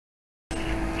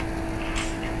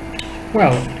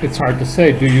Well, it's hard to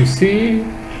say. Do you see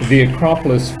the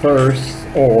Acropolis first,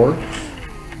 or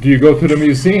do you go to the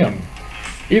museum?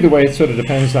 Either way, it sort of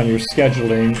depends on your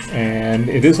scheduling, and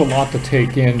it is a lot to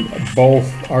take in both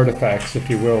artifacts, if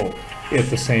you will, at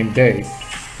the same day.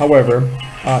 However,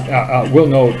 we'll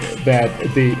note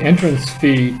that the entrance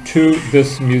fee to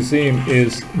this museum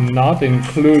is not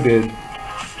included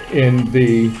in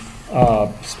the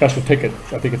special ticket.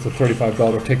 I think it's a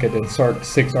 $35 ticket, and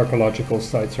 6 archaeological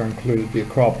sites are included, the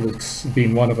Acropolis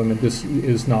being one of them, and this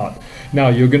is not. Now,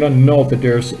 you're going to note that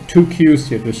there's 2 queues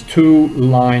here. There's 2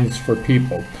 lines for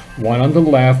people. One on the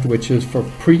left, which is for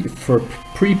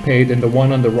prepaid, and the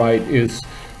one on the right is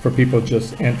for people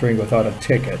just entering without a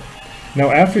ticket.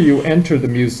 Now, after you enter the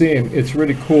museum, it's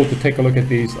really cool to take a look at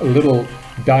these little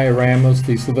dioramas,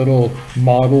 these little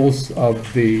models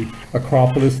of the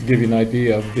Acropolis, to give you an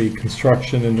idea of the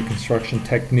construction and the construction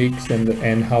techniques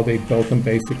and how they built them,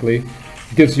 basically.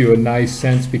 It gives you a nice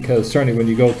sense, because certainly when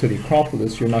you go to the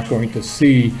Acropolis, you're not going to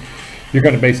see, you're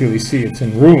going to basically see it's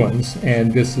in ruins,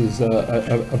 and this is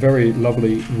a very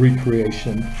lovely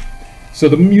recreation. So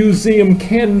the museum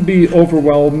can be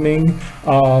overwhelming.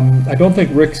 I don't think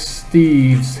Rick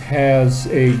Steves has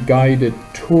a guided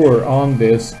tour on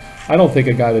this. I don't think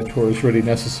a guided tour is really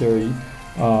necessary.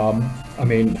 I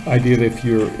mean, ideally, if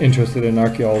you're interested in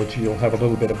archaeology, you'll have a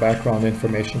little bit of background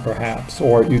information perhaps,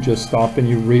 or you just stop and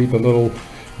you read the little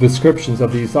descriptions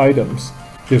of these items.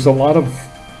 There's a lot of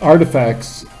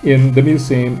artifacts in the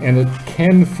museum, and it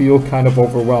can feel kind of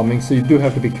overwhelming, so you do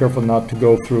have to be careful not to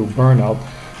go through burnout.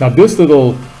 Now, this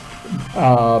little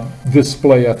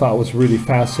display I thought was really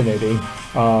fascinating.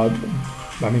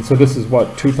 I mean, so this is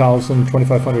what, 2,000,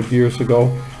 2,500 years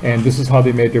ago, and this is how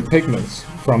they made their pigments,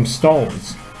 from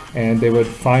stones. And they would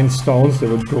find stones, they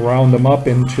would ground them up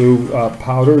into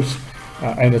powders,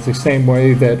 and it's the same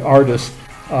way that artists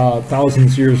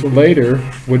thousands of years later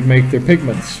would make their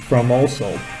pigments from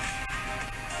also.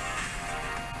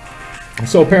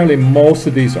 So apparently most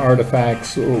of these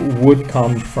artifacts would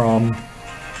come from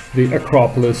the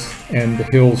Acropolis and the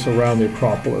hills around the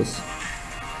Acropolis.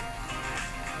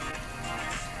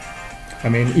 I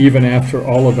mean, even after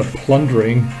all of the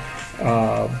plundering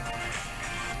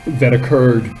that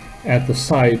occurred at the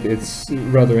site, it's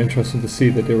rather interesting to see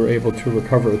that they were able to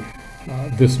recover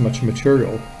this much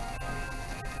material.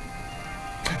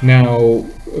 Now,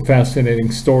 a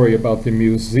fascinating story about the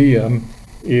museum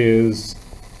is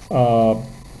that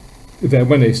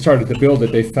when they started to build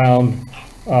it, they found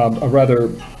a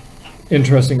rather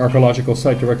interesting archaeological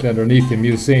site directly underneath the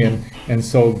museum, and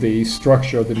so the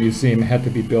structure of the museum had to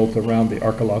be built around the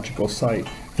archaeological site.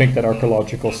 I think that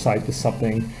archaeological site is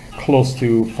something close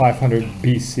to 500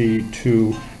 BC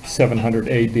to 700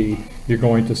 AD. You're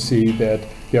going to see that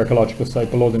the archaeological site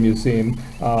below the museum,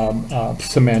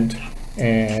 cement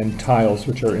and tiles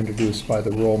which are introduced by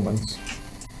the Romans.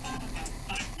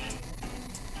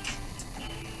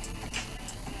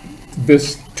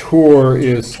 This tour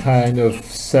is kind of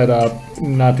set up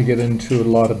not to get into a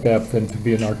lot of depth and to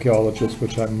be an archaeologist,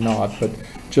 which I'm not, but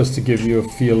just to give you a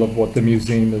feel of what the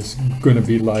museum is going to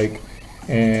be like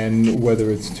and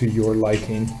whether it's to your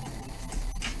liking.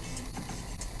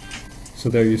 So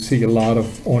there you see a lot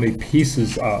of only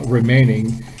pieces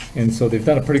remaining, and so they've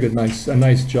done a pretty good,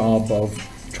 nice job of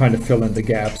trying to fill in the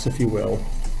gaps, if you will.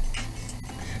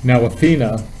 Now,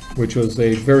 Athena, which was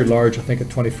a very large, I think a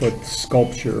 20-foot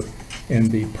sculpture in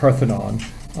the Parthenon,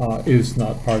 is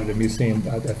not part of the museum,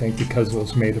 I think, because it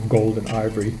was made of gold and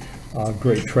ivory,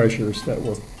 great treasures that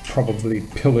were probably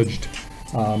pillaged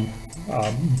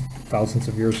thousands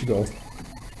of years ago.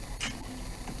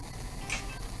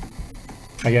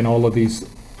 Again, all of these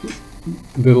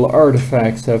little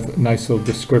artifacts have nice little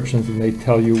descriptions, and they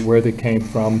tell you where they came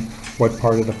from, what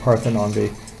part of the Parthenon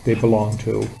they belong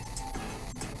to.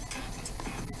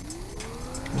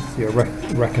 Let's see, a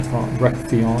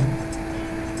Rectheon.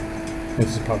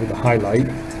 This is probably the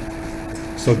highlight.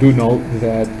 So do note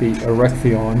that the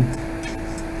Erechtheion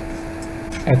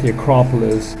at the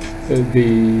Acropolis,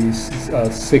 these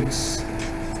 6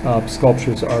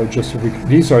 sculptures are just,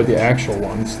 these are the actual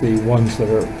ones. The ones that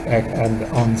are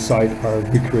on site are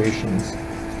recreations.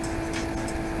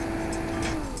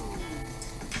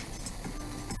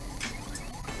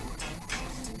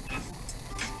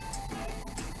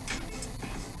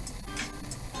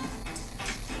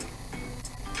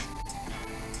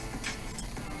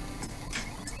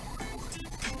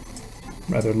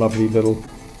 Rather lovely little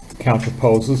counter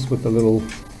poses with the little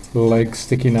legs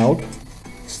sticking out.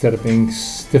 Instead of being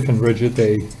stiff and rigid,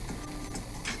 they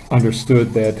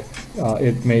understood that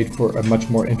it made for a much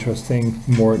more interesting,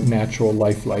 more natural,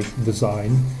 lifelike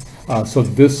design. So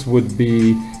this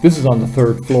is on the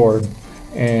 3rd floor.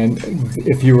 And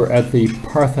if you were at the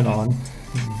Parthenon,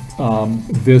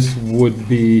 this would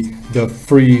be the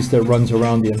frieze that runs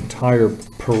around the entire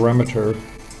perimeter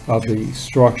of the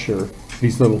structure,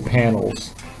 these little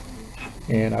panels.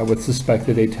 And I would suspect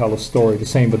that they tell a story. The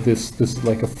same, but this is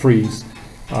like a frieze.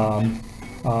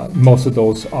 Most of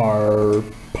those are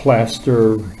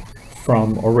plaster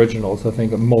from originals. I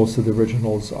think most of the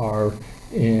originals are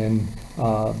in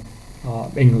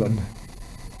England.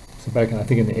 So back in, I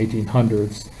think in the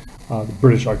 1800s, the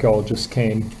British archaeologists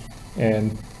came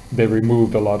and they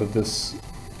removed a lot of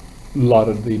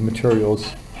the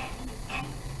materials.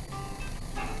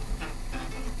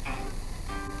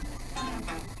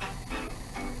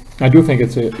 I do think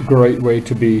it's a great way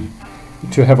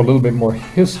to have a little bit more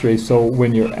history. So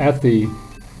when you're at the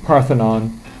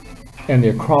Parthenon and the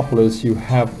Acropolis, you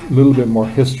have a little bit more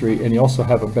history, and you also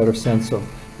have a better sense of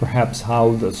perhaps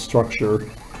how the structure,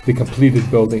 the completed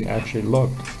building, actually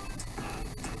looked.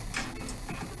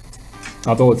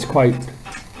 Although it's quite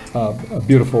a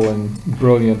beautiful and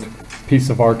brilliant piece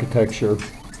of architecture,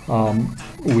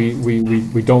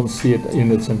 we don't see it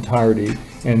in its entirety,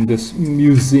 and this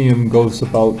museum goes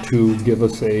about to give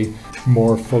us a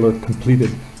more fuller,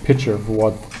 completed picture of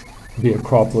what the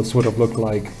Acropolis would have looked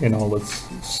like in all its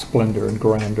splendor and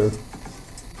grandeur.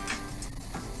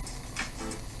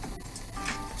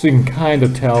 So you can kind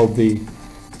of tell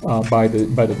by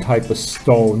the type of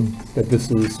stone that this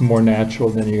is more natural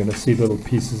than you're going to see little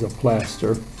pieces of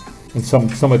plaster. And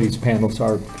some of these panels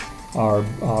are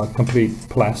complete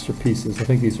plaster pieces. I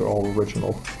think these are all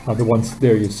original. The ones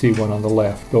there, you see one on the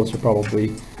left, those are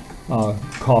probably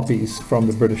copies from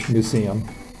the British Museum.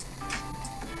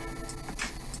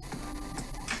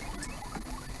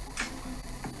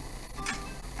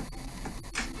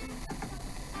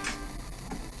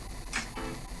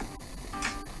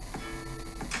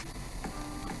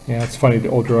 Yeah, it's funny, the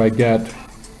older I get,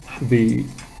 the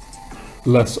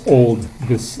less old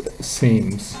this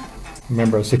seems.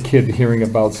 Remember as a kid hearing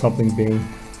about something being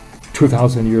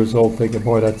 2,000 years old, thinking,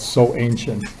 boy, that's so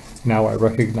ancient. Now I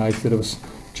recognize that it was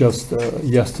just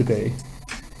yesterday.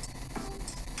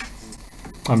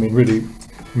 I mean, really,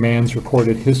 man's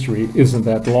recorded history isn't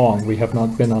that long. We have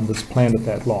not been on this planet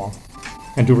that long.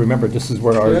 And do remember, this is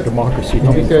where our democracy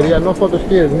comes from. No photos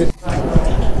here.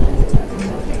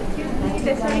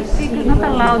 Not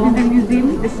allowed in the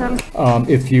museum.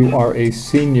 If you are a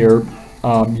senior,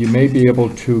 you may be able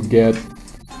to get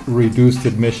reduced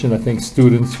admission. I think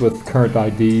students with current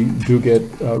ID do get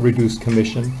reduced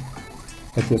commission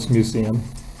at this museum.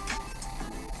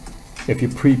 If you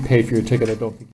prepay for your ticket, I don't think